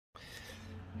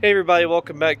Hey everybody,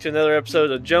 welcome back to another episode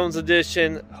of Jones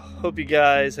Edition. Hope you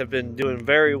guys have been doing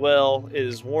very well. It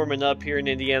is warming up here in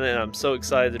Indiana and I'm so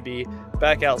excited to be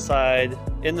back outside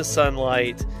in the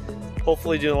sunlight.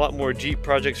 Hopefully doing a lot more Jeep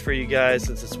projects for you guys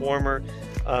since it's warmer.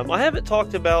 I haven't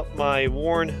talked about my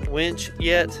worn winch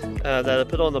yet that I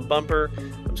put on the bumper.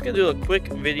 I'm just going to do a quick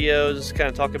video, just kind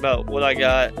of talk about what I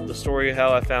got, the story,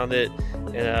 how I found it,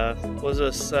 and let's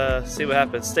just see what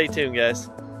happens. Stay tuned, guys.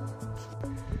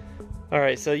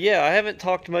 Alright, so yeah, I haven't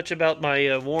talked much about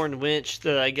my worn winch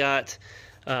that I got.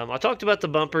 I talked about the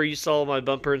bumper. You saw my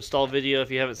bumper install video.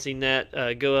 If you haven't seen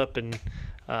that, go up and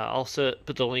I'll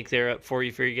put the link there up for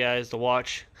you guys to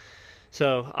watch.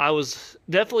 So I was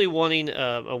definitely wanting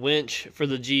a winch for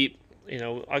the Jeep. You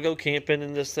know, I go camping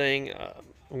in this thing. I'm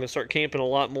going to start camping a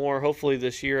lot more. Hopefully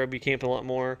this year I'll be camping a lot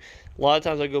more. A lot of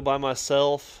times I go by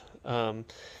myself.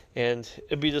 And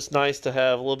it'd be just nice to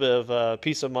have a little bit of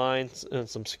peace of mind and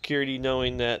some security,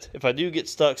 knowing that if I do get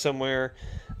stuck somewhere,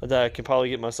 that I can probably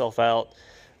get myself out.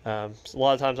 So a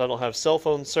lot of times I don't have cell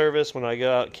phone service when I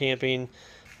go out camping,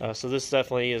 so this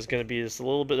definitely is going to be just a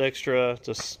little bit extra.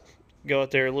 Just go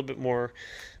out there, a little bit more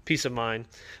peace of mind.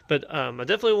 But I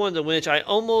definitely wanted the winch. I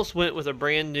almost went with a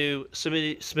brand new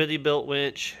Smitty built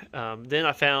winch. Then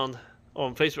I found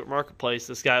on Facebook Marketplace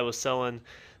this guy was selling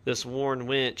this worn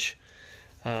winch.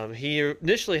 He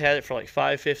initially had it for like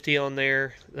 $550 on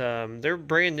there. They're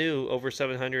brand new, over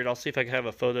 $700. I'll see if I can have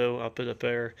a photo. I'll put it up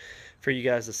there for you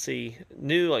guys to see.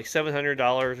 New, like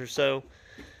 $700 or so.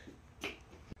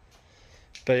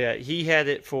 But yeah, he had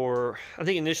it for, I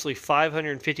think initially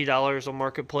 $550 on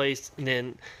Marketplace, and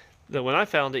then when I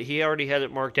found it, he already had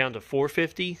it marked down to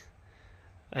 $450.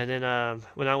 And then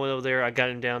when I went over there, I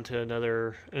got him down to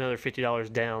another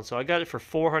 $50 down. So I got it for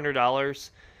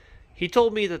 $400. He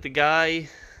told me that the guy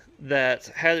that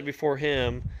had it before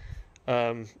him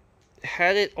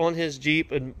had it on his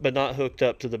Jeep but not hooked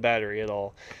up to the battery at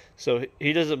all. So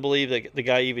he doesn't believe that the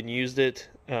guy even used it.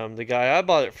 The guy I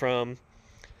bought it from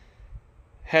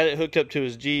had it hooked up to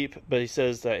his Jeep, but he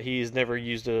says that he's never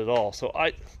used it at all. So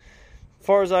as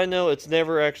far as I know, it's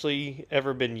never actually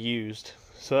ever been used.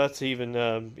 So that's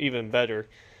even better.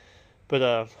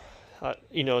 But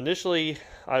you know, initially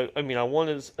I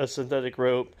wanted a synthetic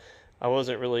rope. I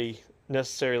wasn't really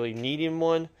necessarily needing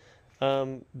one,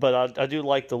 but I do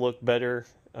like the look better.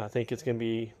 I think it's going to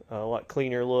be a lot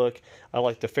cleaner look. I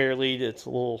like the fair lead. It's a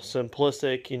little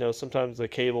simplistic. You know, sometimes the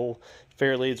cable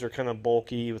fair leads are kind of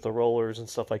bulky with the rollers and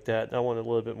stuff like that. And I want a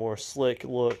little bit more slick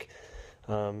look.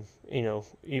 You know,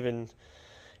 even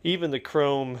the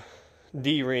chrome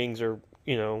D-rings are,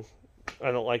 you know,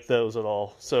 I don't like those at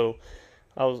all. So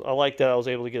I like that I was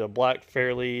able to get a black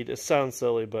fair lead. It sounds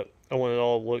silly, but I want it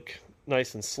all to look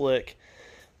nice and slick.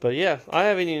 But yeah, I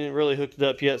haven't even really hooked it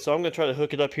up yet, so I'm going to try to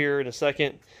hook it up here in a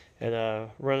second and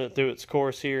run it through its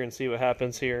course here and see what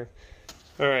happens here.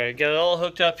 Alright, got it all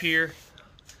hooked up here.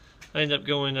 I end up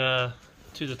going to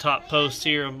the top posts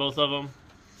here on both of them.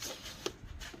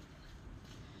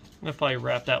 I'm going to probably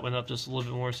wrap that one up just a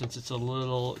little bit more since it's a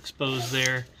little exposed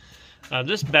there.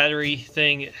 This battery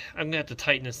thing, I'm going to have to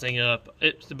tighten this thing up.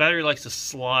 The battery likes to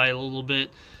slide a little bit.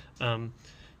 The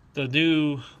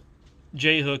new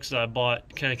J-hooks that I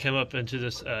bought kind of come up into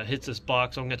this, hits this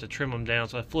box. I'm going to have to trim them down.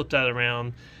 So I flipped that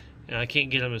around and I can't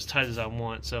get them as tight as I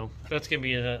want. So that's going to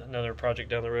be another project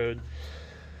down the road.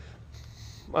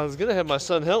 I was going to have my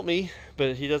son help me,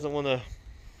 but he doesn't want to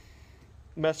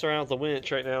mess around with the winch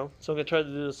right now. So I'm going to try to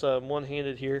do this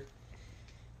one-handed here.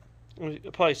 I'll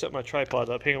probably set my tripod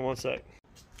up. Hang on one sec.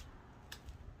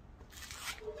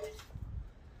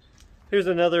 Here's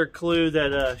another clue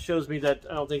that shows me that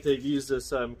I don't think they've used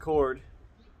this cord.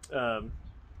 It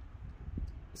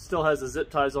still has the zip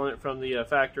ties on it from the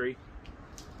factory.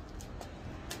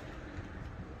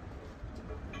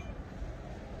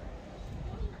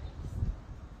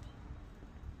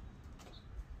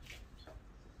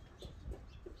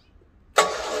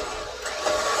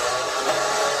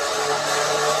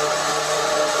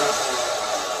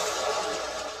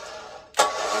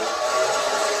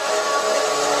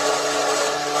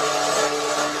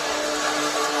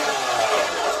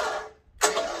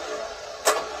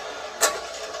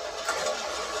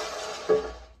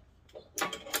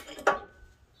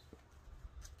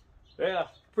 Yeah,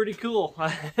 pretty cool.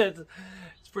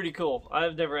 It's pretty cool.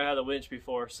 I've never had a winch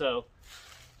before, so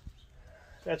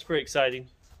that's pretty exciting.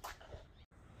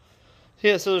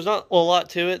 Yeah, so there's not a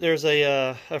lot to it. There's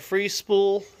a free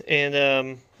spool,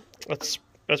 and that's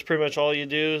pretty much all you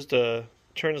do is to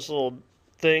turn this little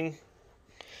thing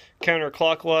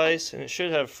counterclockwise, and it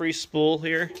should have free spool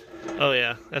here. Oh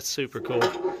yeah, that's super cool.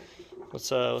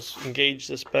 Let's engage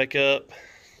this back up,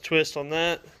 twist on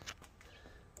that,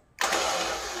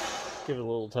 give it a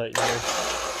little tighten here.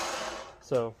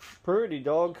 So pretty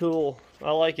dog cool.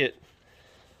 I like it.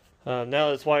 Now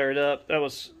that it's wired up, that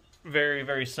was very,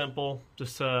 very simple.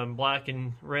 Just black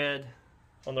and red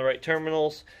on the right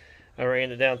terminals. I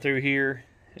ran it down through here,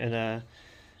 and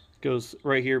goes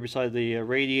right here beside the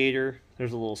radiator.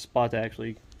 There's a little spot that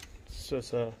actually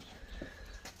just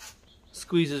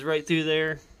squeezes right through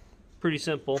there. Pretty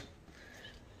simple.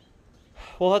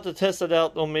 We'll have to test it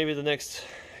out on maybe the next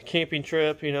camping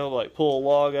trip, you know, like pull a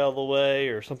log out of the way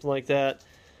or something like that.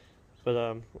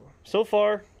 But so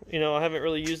far, you know, I haven't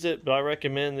really used it, but I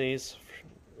recommend these.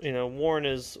 You know, Warren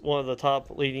is one of the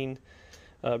top leading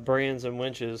brands and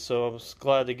winches, so I was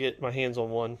glad to get my hands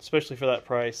on one, especially for that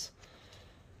price.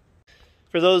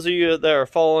 For those of you that are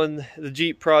following the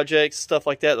Jeep projects, stuff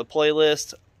like that, the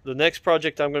playlist, the next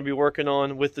project I'm going to be working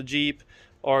on with the Jeep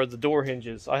are the door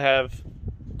hinges. I have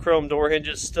chrome door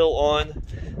hinges still on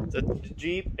the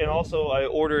Jeep, and also I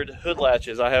ordered hood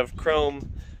latches. I have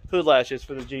chrome hood latches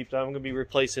for the Jeep that I'm going to be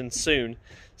replacing soon.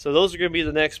 So those are going to be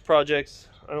the next projects.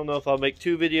 I don't know if I'll make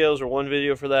 2 videos or 1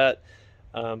 video for that,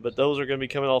 but those are going to be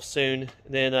coming off soon.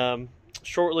 And then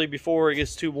shortly before it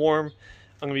gets too warm,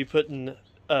 I'm going to be putting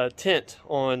a tent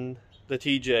on the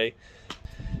TJ.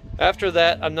 After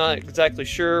that, I'm not exactly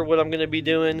sure what I'm going to be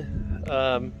doing.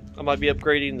 I might be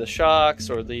upgrading the shocks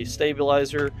or the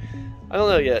stabilizer. I don't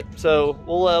know yet. So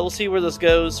we'll see where this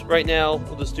goes. Right now,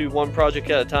 we'll just do one project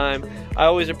at a time. I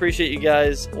always appreciate you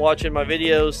guys watching my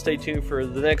videos. Stay tuned for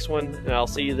the next one, and I'll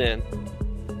see you then.